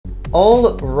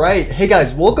All right, hey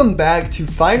guys, welcome back to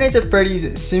Five Nights at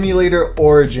Freddy's Simulator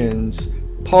Origins,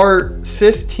 part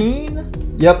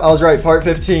 15? Yep, I was right, part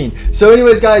 15. So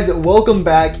anyways, guys, welcome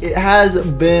back. It has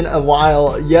been a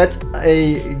while yet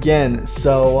again.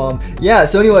 So yeah,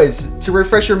 so anyways, to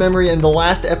refresh your memory, in the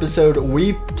last episode,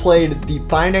 we played the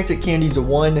Five Nights at Candy's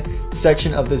 1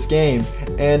 section of this game.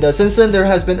 And since then, there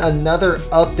has been another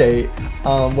update,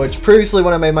 which previously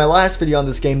when I made my last video on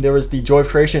this game, there was the Joy of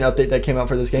Creation update that came out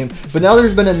for this game. But now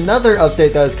there's been another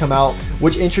update that has come out,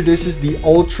 which introduces the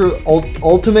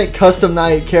ultimate custom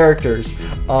night characters.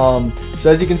 So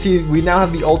as you can see, we now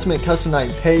have the ultimate custom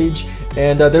night page,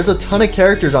 and there's a ton of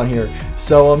characters on here.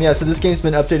 So yeah, so this game's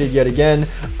been updated yet again.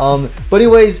 But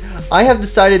anyways, I have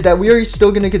decided that we are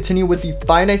still going to continue with the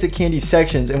Five Nights at Candy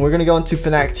sections, and we're going to go into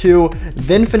FNAF 2,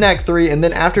 then FNAF 3, and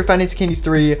then after Five Nights at Candy's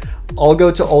 3, I'll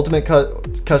go to Ultimate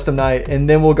Custom Night, and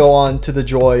then we'll go on to the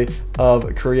Joy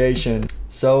of Creation.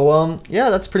 So yeah,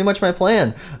 that's pretty much my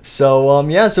plan. So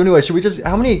yeah, so anyway, should we just,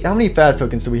 how many fast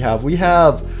tokens do we have? We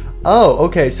have, oh,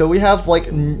 okay, so we have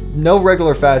like no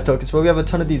regular fast tokens, but we have a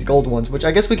ton of these gold ones, which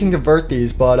I guess we can convert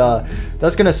these, but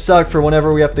that's gonna suck for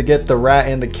whenever we have to get the rat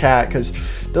and the cat, because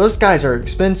those guys are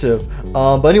expensive.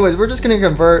 But anyways, we're just gonna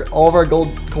convert all of our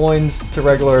gold coins to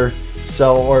regular,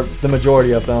 so, or the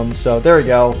majority of them. So there we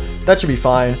go, that should be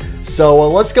fine. So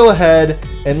let's go ahead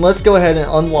and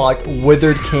unlock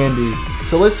Withered Candy.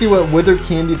 So let's see what Withered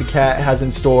Candy the cat has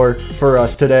in store for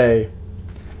us today.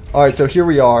 Alright, so here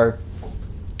we are.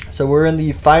 So we're in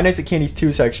the Five Nights at Candy's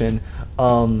 2 section.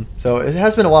 So it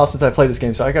has been a while since I played this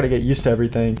game, so I gotta get used to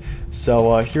everything.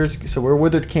 So so we're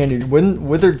Withered Candy.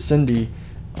 Withered Cindy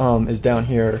is down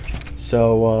here.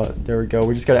 So there we go.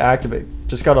 We just gotta activate.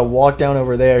 Just gotta walk down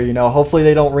over there. You know, hopefully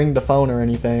they don't ring the phone or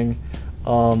anything.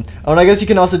 And I guess you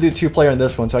can also do 2-player in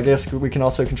this one. So I guess we can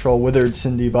also control Withered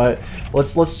Cindy. But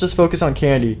let's just focus on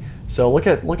Candy. So look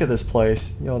at this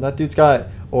place. You know, that dude's got,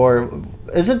 or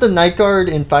isn't the night guard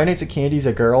in Five Nights at Candy's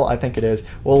a girl? I think it is.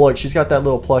 Well, look, she's got that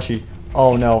little plushie.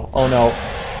 Oh no, oh no.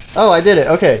 Oh, I did it.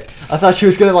 Okay, I thought she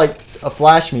was gonna like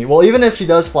flash me. Well, even if she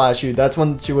does flash you, that's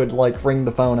when she would like ring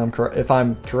the phone. If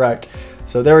I'm correct.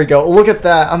 So there we go. Look at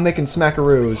that. I'm making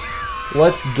smackaroos.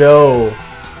 Let's go.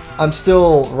 I'm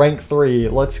still rank 3.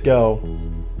 Let's go.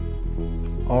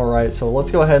 Alright, so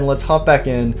let's go ahead and let's hop back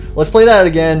in. Let's play that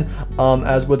again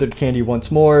as Withered Candy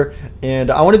once more. And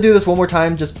I want to do this one more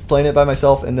time, just playing it by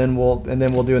myself, and then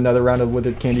we'll do another round of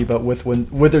Withered Candy, but with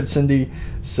Withered Cindy.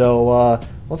 So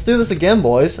let's do this again,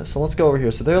 boys. So let's go over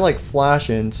here. So they're like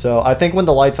flashing. So I think when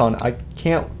the light's on, I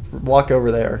can't walk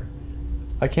over there.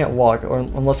 I can't walk, or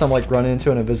unless I'm like running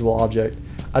into an invisible object.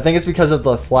 I think it's because of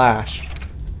the flash.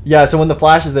 Yeah, so when the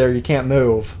flash is there, you can't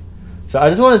move. So I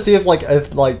just want to see if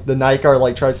the night guard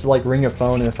like tries to like ring a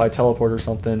phone if I teleport or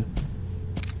something.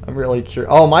 I'm really curious.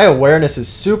 Oh, my awareness is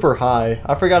super high.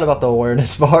 I forgot about the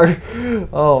awareness bar.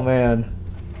 Oh man.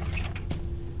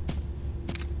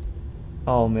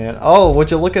 Oh man. Oh,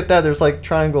 would you look at that? There's like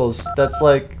triangles. That's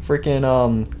like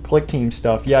freaking click team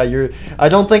stuff. Yeah, I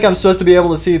don't think I'm supposed to be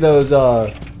able to see those.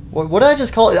 What did I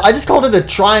just call it? I just called it a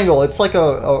triangle. It's like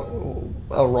a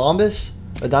rhombus.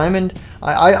 A diamond?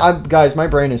 Guys, my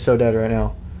brain is so dead right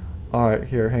now. Alright,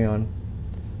 here, hang on.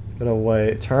 Gotta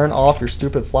wait. Turn off your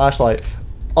stupid flashlight.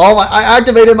 Oh my, I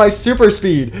activated my super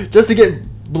speed just to get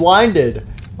blinded.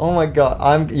 Oh my god.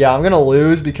 I'm gonna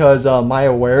lose because my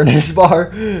awareness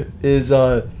bar is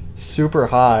super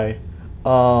high.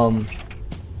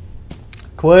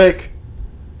 Quick.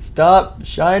 Stop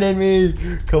shining me.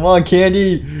 Come on,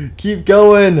 Candy. Keep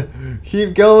going.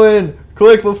 Keep going.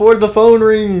 Quick, before the phone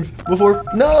rings.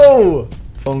 No!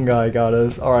 Phone guy got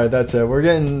us. Alright, that's it. We're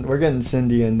getting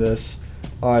Cindy in this.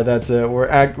 Alright, that's it. We're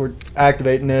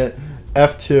activating it.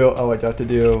 F2. Oh, I have to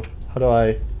do. How do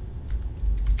I?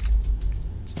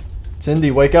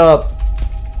 Cindy, wake up.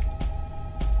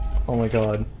 Oh my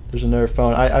god. There's another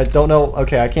phone. I don't know.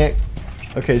 Okay, I can't.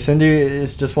 Okay, Cindy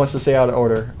just wants to stay out of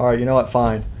order. Alright, you know what?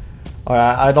 Fine.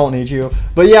 Alright, I don't need you.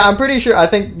 But yeah, I'm pretty sure, I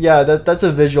think, yeah, that's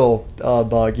a visual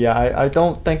bug. Yeah, I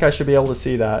don't think I should be able to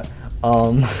see that.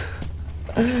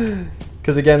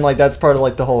 Because again, like, that's part of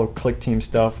like the whole click team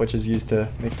stuff, which is used to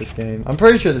make this game. I'm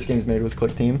pretty sure this game's made with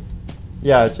click team.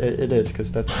 Yeah, it is,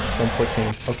 because that's from click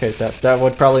team. Okay, that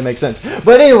would probably make sense.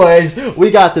 But anyways,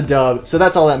 we got the dub, so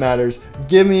that's all that matters.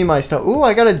 Give me my stuff. Ooh,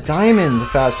 I got a diamond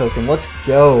fast token. Let's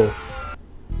go.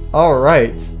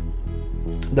 Alright.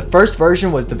 The first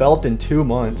version was developed in 2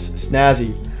 months.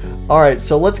 Snazzy. Alright,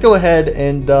 so let's go ahead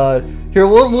and here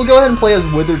we'll go ahead and play as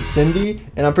Withered Cindy,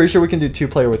 and I'm pretty sure we can do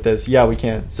 2-player with this. Yeah, we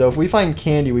can. So if we find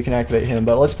Candy, we can activate him.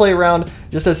 But let's play around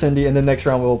just as Cindy, and then next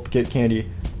round we'll get Candy.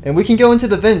 And we can go into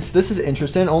the vents. This is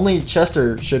interesting. Only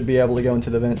Chester should be able to go into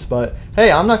the vents, but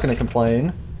hey, I'm not gonna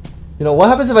complain. You know, what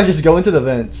happens if I just go into the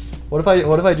vents? What if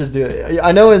I just do it?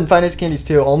 I know in Five Nights at Candy's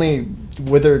 2, only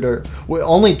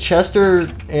only Chester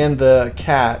and the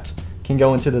cat can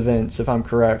go into the vents, if I'm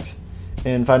correct,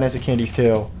 in Five Nights at Candy's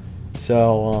 2.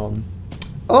 So,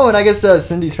 oh, and I guess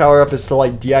Cindy's power up is to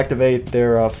like deactivate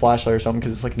their flashlight or something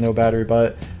because it's like no battery.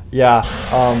 But yeah,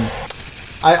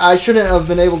 I shouldn't have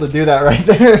been able to do that right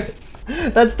there.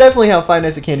 That's definitely how Five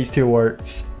Nights at Candy's 2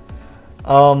 works.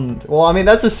 Well, I mean,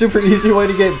 that's a super easy way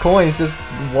to get coins. Just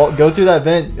go through that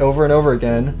vent over and over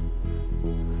again.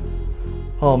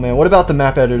 Oh man, what about the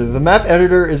map editor? The map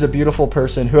editor is a beautiful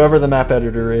person, whoever the map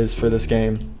editor is for this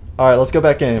game. Alright, let's go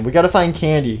back in. We gotta find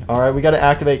Candy. Alright, we gotta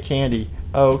activate Candy.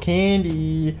 Oh,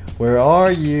 Candy, where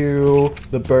are you?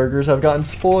 The burgers have gotten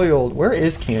spoiled. Where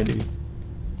is Candy?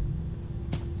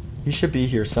 He should be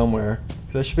here somewhere.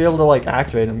 Because I should be able to like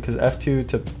activate him, because F2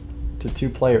 to 2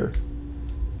 player.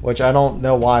 Which I don't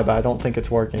know why, but I don't think it's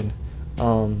working.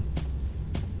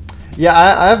 Yeah,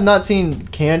 I have not seen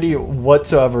Candy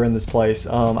whatsoever in this place.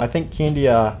 I think Candy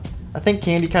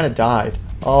kind of died.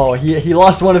 Oh, he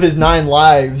lost one of his 9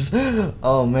 lives.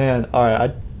 Oh man. All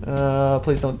right.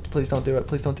 Please don't do it.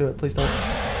 Please don't do it. Please don't.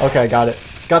 Okay, got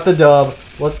it. Got the dub.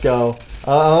 Let's go.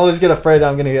 I always get afraid that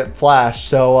I'm gonna get flashed.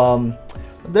 So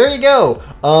there you go.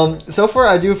 So far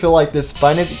I do feel like this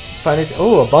finance.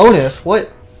 Oh, a bonus.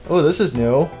 What? Oh, this is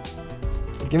new.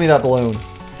 Give me that balloon.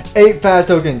 8 fast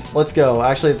tokens. Let's go.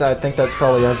 Actually, I think that's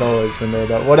probably has always been there,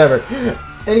 but whatever.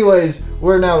 Anyways,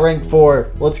 we're now rank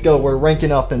 4. Let's go. We're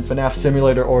ranking up in FNAF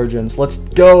Simulator Origins. Let's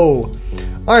go.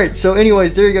 Alright, so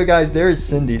anyways, there you go, guys. There is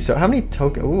Cindy. So how many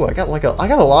tokens? Ooh, I got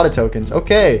a lot of tokens.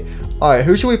 Okay. Alright,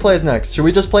 who should we play as next? Should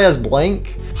we just play as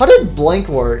Blank? How did Blank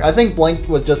work? I think Blank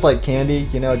was just like Candy,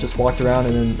 you know, just walked around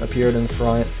and then appeared in the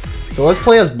front. So let's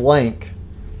play as Blank.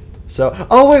 So,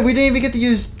 oh wait, we didn't even get to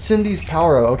use Cindy's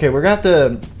power up. Okay, we're gonna have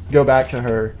to go back to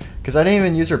her because I didn't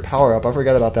even use her power up. I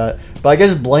forgot about that. But I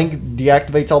guess Blank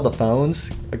deactivates all the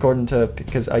phones according to,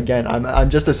 because again, I'm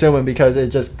just assuming because it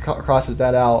just crosses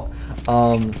that out.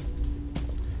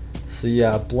 So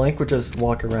yeah, Blank would just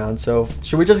walk around. So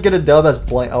should we just get a dub as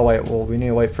Blank? Oh wait, well we need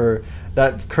to wait for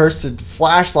that cursed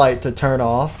flashlight to turn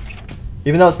off.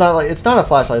 Even though it's not a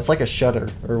flashlight, it's like a shutter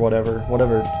or whatever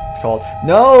it's called.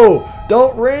 No,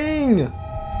 don't ring.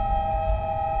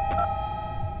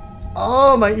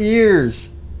 Oh, my ears.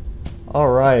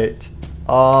 All right.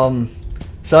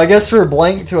 So I guess for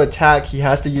Blank to attack, he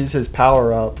has to use his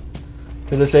power up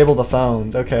to disable the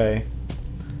phones. Okay.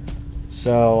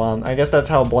 So I guess that's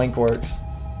how Blank works.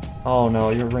 Oh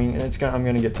no, you're ringing. I'm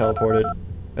gonna get teleported.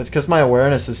 It's because my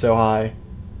awareness is so high.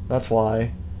 That's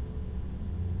why.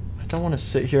 I don't want to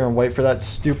sit here and wait for that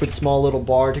stupid small little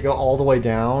bar to go all the way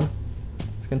down.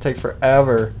 It's gonna take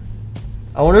forever.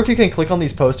 I wonder if you can click on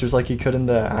these posters like you could in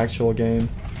the actual game.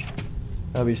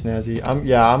 That'd be snazzy.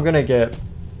 I'm gonna get.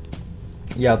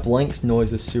 Yeah, Blank's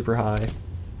noise is super high.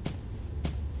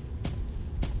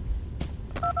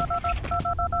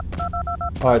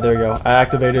 Alright, there we go. I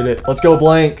activated it. Let's go,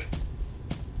 Blank.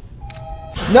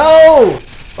 No!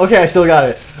 Okay, I still got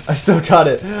it. I still got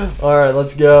it. Alright,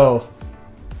 let's go.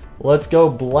 Let's go,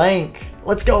 Blank.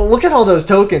 Let's go. Look at all those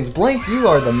tokens. Blank, you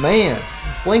are the man.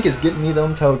 Blank is getting me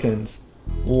them tokens.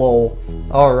 Lol.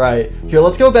 Alright. Here,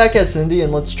 let's go back as Cindy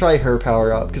and let's try her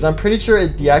power up. Because I'm pretty sure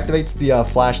it deactivates the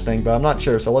flash thing, but I'm not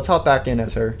sure. So let's hop back in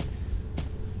as her.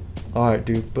 Alright,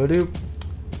 doop-a-doop.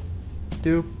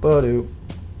 Doop-a-doop.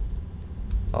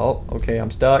 Oh, okay,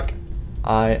 I'm stuck.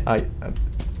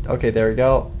 Okay, there we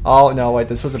go. Oh, no, wait,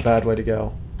 this was a bad way to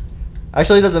go.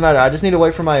 Actually, it doesn't matter. I just need to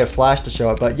wait for my flash to show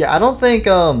up. But yeah, I don't think,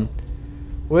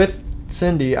 with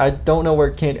Cindy, I don't know where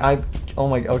Candy, oh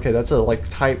my, okay, that's a, like,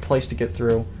 tight place to get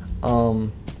through.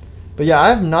 But yeah, I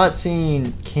have not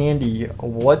seen Candy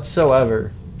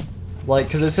whatsoever. Like,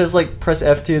 because it says, like, press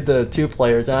F2 the 2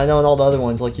 players, and I know in all the other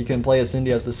ones, like, you can play as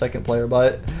Cindy as the second player,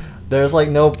 but there's, like,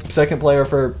 no second player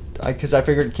for, because I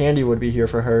figured Candy would be here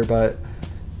for her, but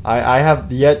I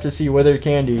have yet to see Withered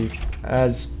Candy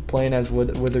as playing as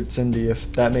Withered Cindy,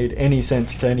 if that made any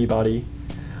sense to anybody.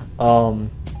 Oh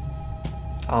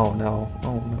no,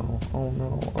 oh no, oh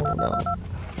no, oh no.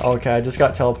 Okay, I just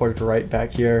got teleported right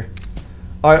back here.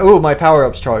 Alright, ooh, my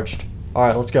power-up's charged.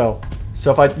 Alright, let's go.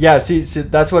 So if I, yeah, see,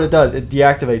 that's what it does. It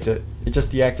deactivates it. It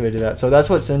just deactivated that. So that's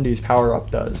what Cindy's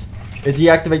power-up does. It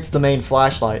deactivates the main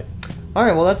flashlight.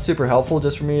 Alright, well that's super helpful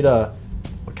just for me to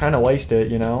kind of waste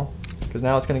it, you know? Because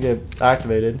now it's going to get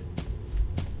activated.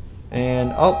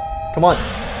 And, oh, come on.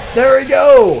 There we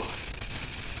go!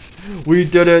 We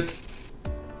did it!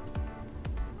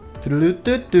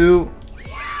 Do-do-do-do-do.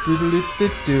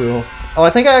 Oh, I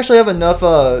think I actually have enough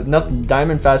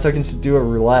diamond fast tokens to do a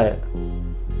roulette.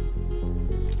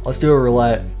 Let's do a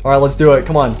roulette. All right, let's do it.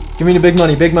 Come on, give me the big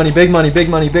money, big money, big money, big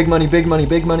money, big money, big money,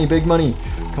 big money, big money.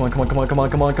 Come on, come on, come on, come on,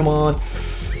 come on, come on.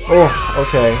 Oh,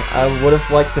 okay. I would have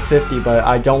liked the 50, but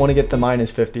I don't want to get the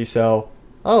minus 50. So,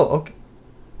 oh, okay.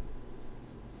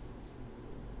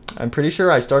 I'm pretty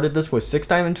sure I started this with 6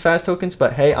 diamond fast tokens,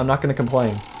 but hey, I'm not gonna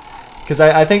complain. Because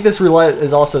I think this roulette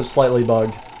is also slightly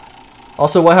bugged.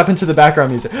 Also, what happened to the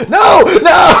background music? No!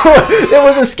 No! It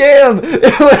was a scam!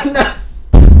 It was not...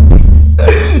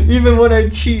 Even when I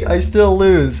cheat, I still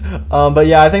lose. But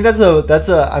yeah, I think that's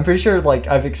a, I'm pretty sure, like,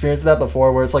 I've experienced that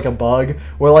before, where it's like a bug,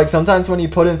 where like sometimes when you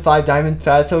put in 5 diamond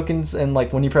fast tokens, and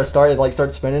like when you press start, it like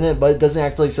starts spinning it, but it doesn't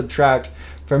actually subtract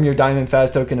from your diamond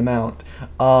fast token amount.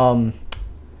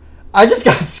 I just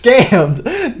got scammed!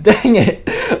 Dang it!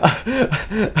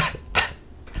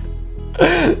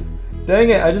 Dang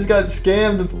it, I just got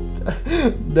scammed.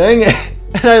 Dang it.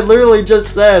 And I literally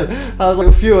just said, I was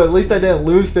like, phew, at least I didn't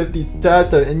lose 50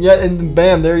 tasta. And yet, and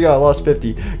bam, there you go, I lost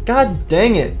 50. God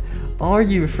dang it. Are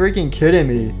you freaking kidding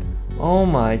me? Oh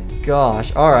my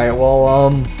gosh. Alright, well,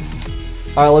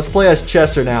 alright, let's play as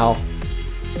Chester now.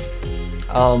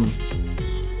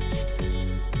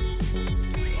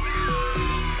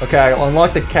 Okay, I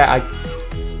unlocked the cat.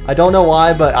 I don't know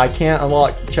why, but I can't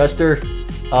unlock Chester.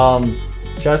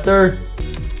 Chester?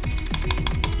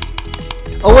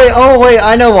 Oh wait,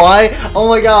 I know why. Oh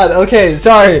my god, okay,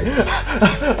 sorry.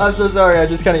 I'm so sorry, I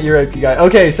just kind of ear-raped you guys.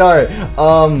 Okay, sorry.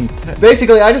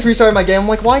 Basically, I just restarted my game. I'm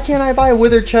like, why can't I buy a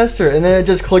Withered Chester? And then it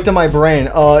just clicked in my brain.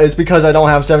 It's because I don't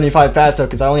have 75 fast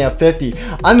tokens. I only have 50.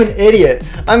 I'm an idiot.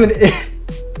 I'm an idiot.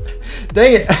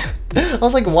 Dang it. I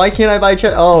was like, why can't I buy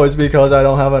Chester? Oh, it's because I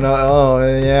don't have enough. Oh,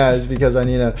 yeah, it's because I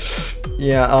need a...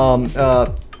 Yeah,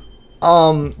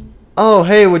 oh,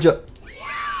 hey, would you...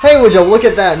 Hey, would you look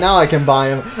at that? Now I can buy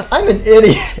him. I'm an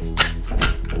idiot.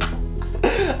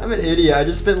 I'm an idiot. I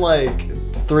just spent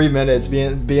like 3 minutes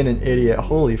being an idiot.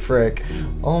 Holy frick.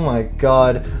 Oh my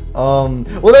god. Well,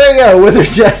 there you go. Withered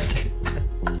Chester.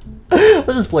 Let's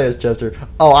just play as Chester.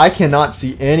 Oh, I cannot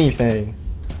see anything.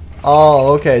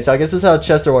 Oh, okay. So I guess this is how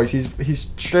Chester works.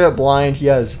 He's straight up blind. He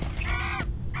has...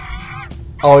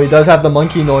 Oh, he does have the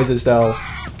monkey noises though.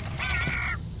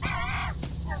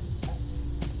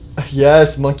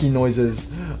 Yes, monkey noises.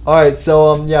 Alright,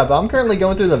 so, yeah, but I'm currently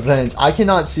going through the vents. I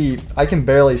cannot see. I can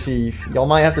barely see. Y'all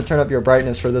might have to turn up your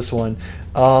brightness for this one.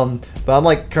 But I'm,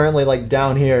 like, currently, like,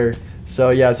 down here.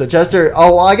 So, yeah, so Chester...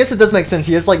 Oh, well, I guess it does make sense.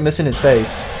 He is, like, missing his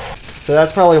face. So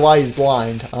that's probably why he's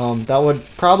blind. That would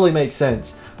probably make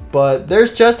sense. But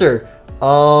there's Chester.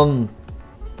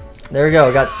 There we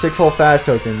go. Got 6 whole fast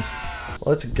tokens.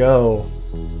 Let's go.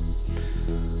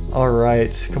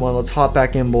 Alright, come on, let's hop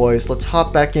back in, boys. Let's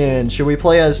hop back in. Should we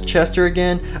play as Chester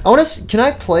again? Can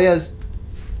I play as...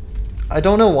 I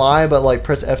don't know why, but like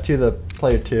press F2 to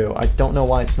player 2. I don't know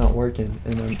why it's not working.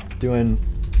 And I'm doing...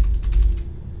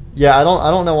 Yeah, I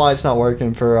don't know why it's not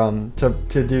working for,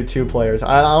 to do 2 players.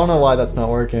 I don't know why that's not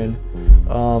working.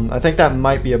 I think that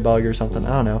might be a bug or something. I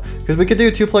don't know. Because we could do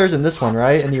 2 players in this one,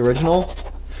 right? In the original?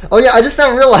 Oh yeah, I just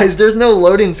now realized there's no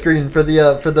loading screen for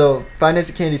the Five Nights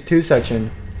at Candy's 2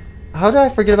 section. How did I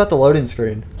forget about the loading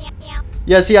screen?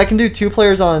 Yeah, see, I can do 2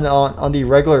 players on the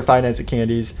regular Five Nights at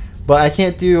Candy's, but I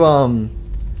can't do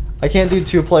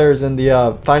 2 players in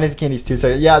the Five Nights at Candy's 2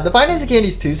 section. Yeah, the Five Nights at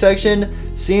Candy's 2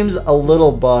 section seems a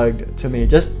little bugged to me.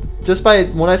 Just by,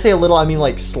 when I say a little, I mean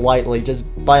like slightly, just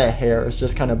by a hair. It's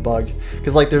just kind of bugged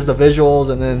because like there's the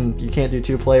visuals, and then you can't do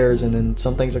 2 players, and then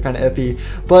some things are kind of iffy.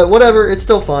 But whatever, it's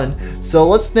still fun. So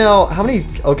let's now, how many?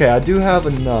 Okay, I do have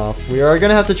enough. We are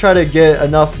gonna have to try to get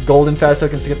enough golden fast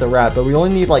tokens to get the rat, but we only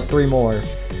need like 3 more,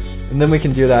 and then we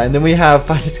can do that. And then we have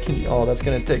Five Nights at Candy. Oh, that's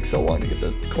gonna take so long to get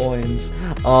the coins.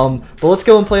 But let's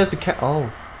go and play as the cat.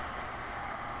 Oh,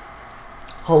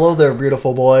 hello there,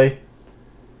 beautiful boy.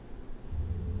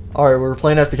 Alright, we're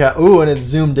playing as the cat. Ooh, and it's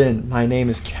zoomed in. My name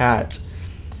is Cat.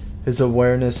 His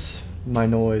awareness, my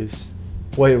noise.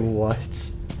 Wait,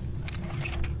 what?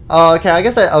 Oh, okay, I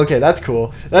guess that... Okay, that's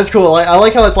cool. That's cool. I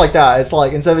like how it's like that. It's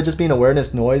like, instead of it just being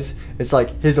awareness noise, it's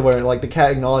like his awareness. Like, the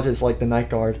cat acknowledges, like, the night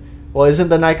guard. Well, isn't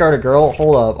the night guard a girl?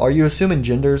 Hold up. Are you assuming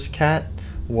genders, Cat?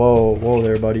 Whoa, whoa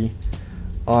there, buddy.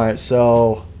 Alright,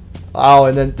 so... Oh,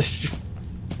 and then...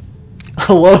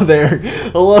 Hello there,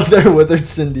 Withered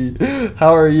Cindy.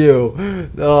 How are you?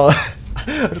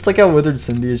 I just like how Withered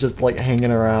Cindy is just like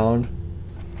hanging around.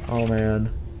 Oh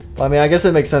man. Well, I mean, I guess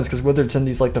it makes sense because Withered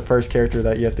Cindy's like the first character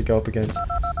that you have to go up against.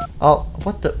 Oh,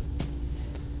 what the?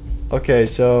 Okay,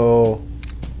 so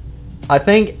I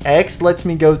think X lets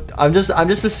me go. I'm just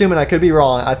assuming. I could be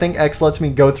wrong. I think X lets me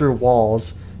go through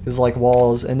walls. Is like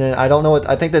walls, and then I don't know what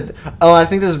I think that. Oh, I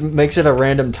think this makes it a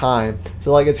random time.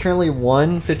 So like it's currently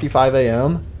 1:55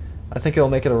 a.m. I think it'll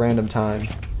make it a random time.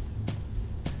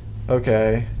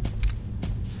 Okay.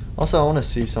 Also, I want to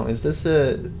see something. Is this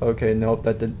a... Okay, nope,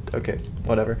 that did... Okay,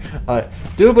 whatever. Alright.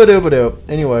 Dooba-dooba-doo.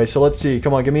 Anyway, so let's see.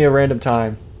 Come on, give me a random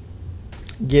time.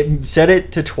 Set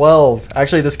it to 12.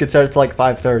 Actually, this could set it to like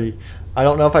 5:30. I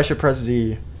don't know if I should press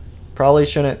Z. Probably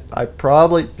shouldn't. I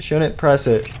probably shouldn't press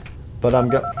it. But I'm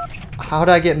go... How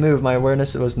did I get moved? My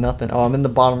awareness was nothing. Oh, I'm in the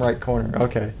bottom right corner.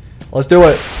 Okay. Let's do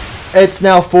it. It's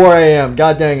now 4 a.m.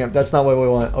 God dang it. That's not what we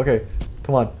want. Okay.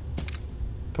 Come on.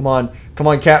 Come on. Come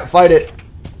on, cat. Fight it.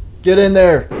 Get in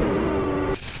there.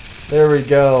 There we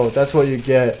go. That's what you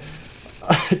get.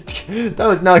 That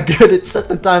was not good. It set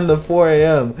the time to 4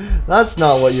 a.m. That's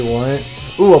not what you want.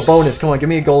 Ooh, a bonus. Come on, give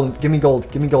me a gold. Give me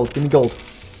gold. Give me gold. Give me gold.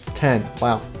 10.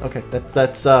 Wow. Okay.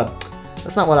 That's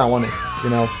not what I wanted. You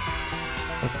know.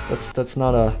 That's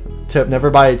not a tip.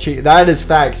 Never buy a Chica. That is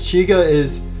facts. Chica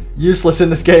is useless in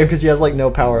this game because she has like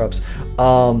no power ups.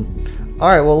 All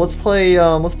right, well let's play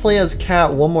as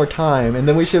cat one more time, and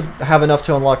then we should have enough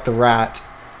to unlock the rat.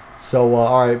 So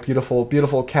all right,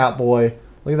 beautiful cat boy.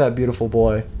 Look at that beautiful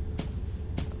boy.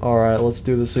 All right, let's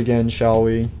do this again, shall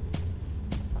we?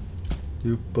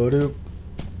 Doop-a-doop.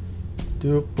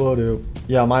 Doop-a-doop.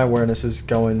 Yeah, my awareness is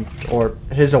going, or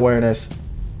his awareness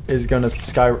is gonna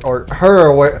sky, or her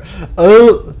aware.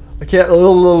 Oh, I can't.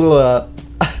 Oh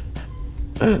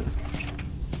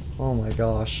my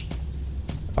gosh.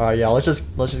 Alright, yeah, let's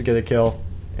just get a kill.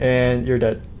 And you're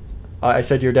dead. I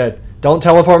said you're dead. Don't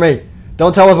teleport me.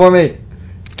 Don't teleport me.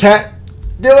 Cat,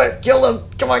 do it. Kill him.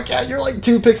 Come on, cat. You're like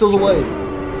 2 pixels away.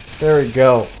 There we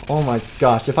go. Oh my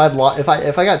gosh. If I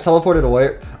got teleported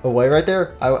away right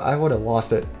there, I would have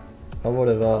lost it. I would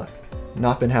have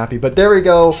not been happy. But there we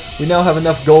go. We now have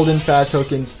enough golden fast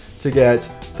tokens to get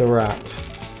the rat.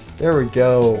 There we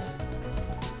go.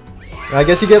 And I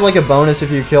guess you get like a bonus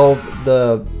if you kill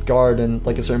the guard in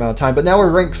like a certain amount of time. But now we're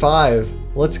rank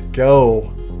 5. Let's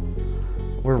go.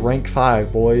 We're rank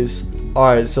 5, boys.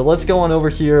 Alright, so let's go on over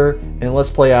here and let's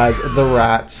play as the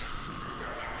rat.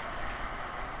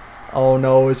 Oh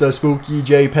no, it's a spooky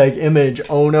JPEG image.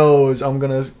 Oh no, I'm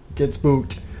gonna get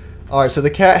spooked. Alright, so the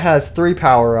cat has 3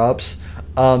 power-ups.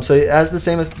 So it has the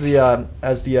same as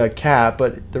the cat,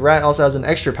 but the rat also has an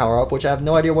extra power-up, which I have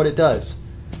no idea what it does.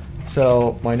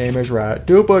 So, my name is Rat.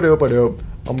 Doop-a-doop-a-doop.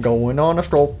 I'm going on a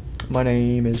stroll. My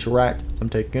name is Rat. I'm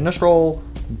taking a stroll.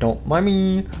 Don't mind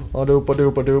me.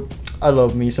 Doop-a-doop-a-doop. I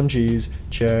love me some cheese.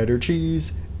 Cheddar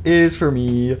cheese is for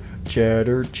me.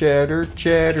 Cheddar, cheddar,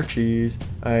 cheddar cheese.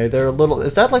 They're a little...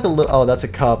 Is that like a little... Oh, that's a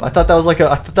cup. I thought that was like a...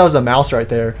 I thought that was a mouse right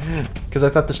there. Because I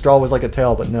thought the straw was like a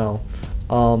tail, but no.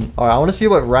 Alright, I want to see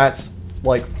what Rat's,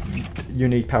 like,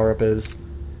 unique power-up is.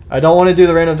 I don't want to do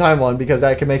the random time one because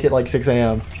that could make it like 6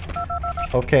 a.m.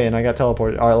 Okay, and I got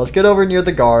teleported. Alright, let's get over near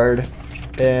the guard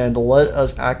and let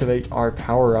us activate our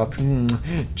power up.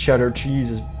 Cheddar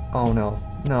cheese is... Oh no.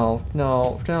 No,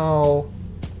 no, no.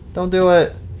 Don't do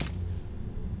it.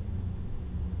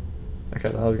 Okay,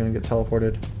 I was gonna get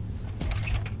teleported.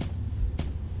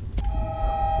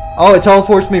 Oh, it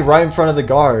teleports me right in front of the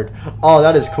guard. Oh,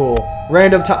 that is cool.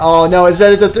 Random time. Oh no, it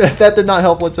said that did not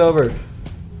help whatsoever.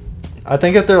 I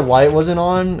think if their light wasn't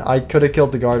on, I could have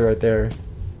killed the guard right there.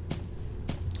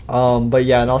 But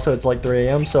yeah, and also it's like 3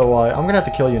 a.m. So I'm gonna have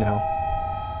to kill you now.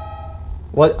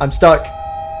 What? I'm stuck.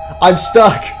 I'm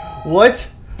stuck.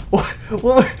 What?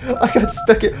 What? I got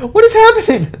stuck in. What is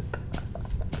happening?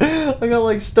 I got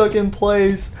like stuck in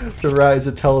place. The rat is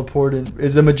a teleportant.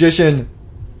 Is a magician.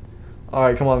 All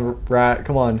right, come on, rat.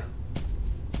 Come on.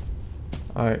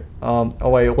 All right. Oh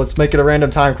wait, let's make it a random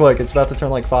time quick. It's about to turn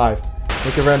like 5.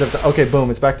 Make it random. Okay, boom.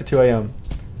 It's back to 2 a.m.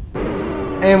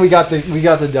 And we got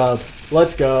the dub.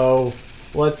 Let's go.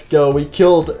 Let's go. We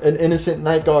killed an innocent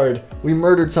night guard. We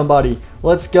murdered somebody.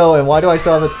 Let's go. And why do I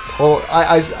still have a total...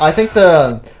 I think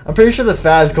I'm pretty sure the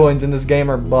Faz coins in this game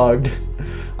are bugged.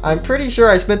 I'm pretty sure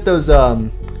I spent those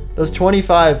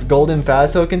 25 golden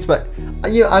Faz tokens, but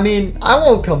I mean, I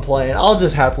won't complain. I'll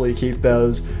just happily keep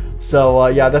those. So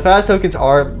yeah, the Faz tokens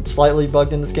are slightly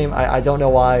bugged in this game. I don't know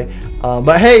why.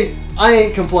 But hey, I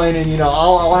ain't complaining. You know,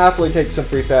 I'll happily take some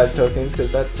free Faz tokens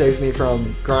because that saves me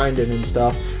from grinding and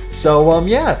stuff. So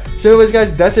yeah. So anyways,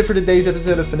 guys, that's it for today's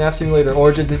episode of FNAF Simulator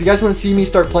Origins. If you guys want to see me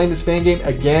start playing this fan game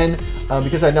again,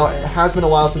 because I know it has been a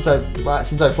while since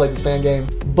I've played this fan game.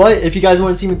 But if you guys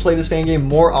want to see me play this fan game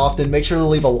more often, make sure to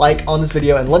leave a like on this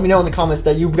video and let me know in the comments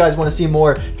that you guys want to see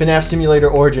more FNAF Simulator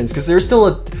Origins, because there's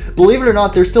still believe it or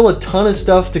not, there's still a ton of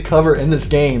stuff to cover in this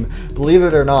game, believe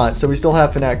it or not. So we still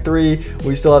have FNAF 3,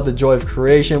 we still have the Joy of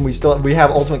Creation, we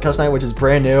have Ultimate Custom Night, which is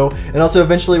brand new, and also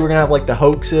eventually we're gonna have like the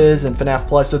hoaxes and FNAF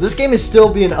Plus. So this game is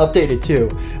still being updated too.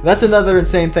 That's another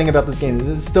insane thing about this game, is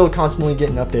it's still constantly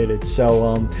getting updated.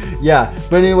 So yeah.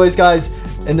 But anyways, guys,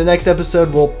 in the next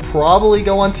episode, we'll probably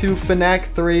go on to FNAF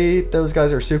 3. Those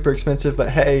guys are super expensive, but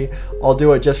hey, I'll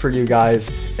do it just for you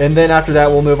guys. And then after that,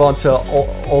 we'll move on to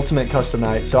Ultimate Custom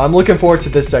Night. So I'm looking forward to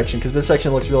this section, because this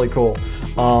section looks really cool.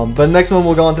 But the next one,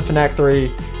 we'll go on to FNAF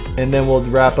 3, and then we'll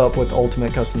wrap up with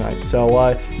Ultimate Custom Night.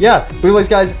 So yeah. But anyways,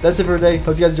 guys, that's it for today.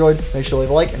 Hope you guys enjoyed. Make sure to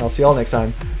leave a like, and I'll see y'all next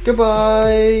time.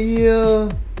 Goodbye.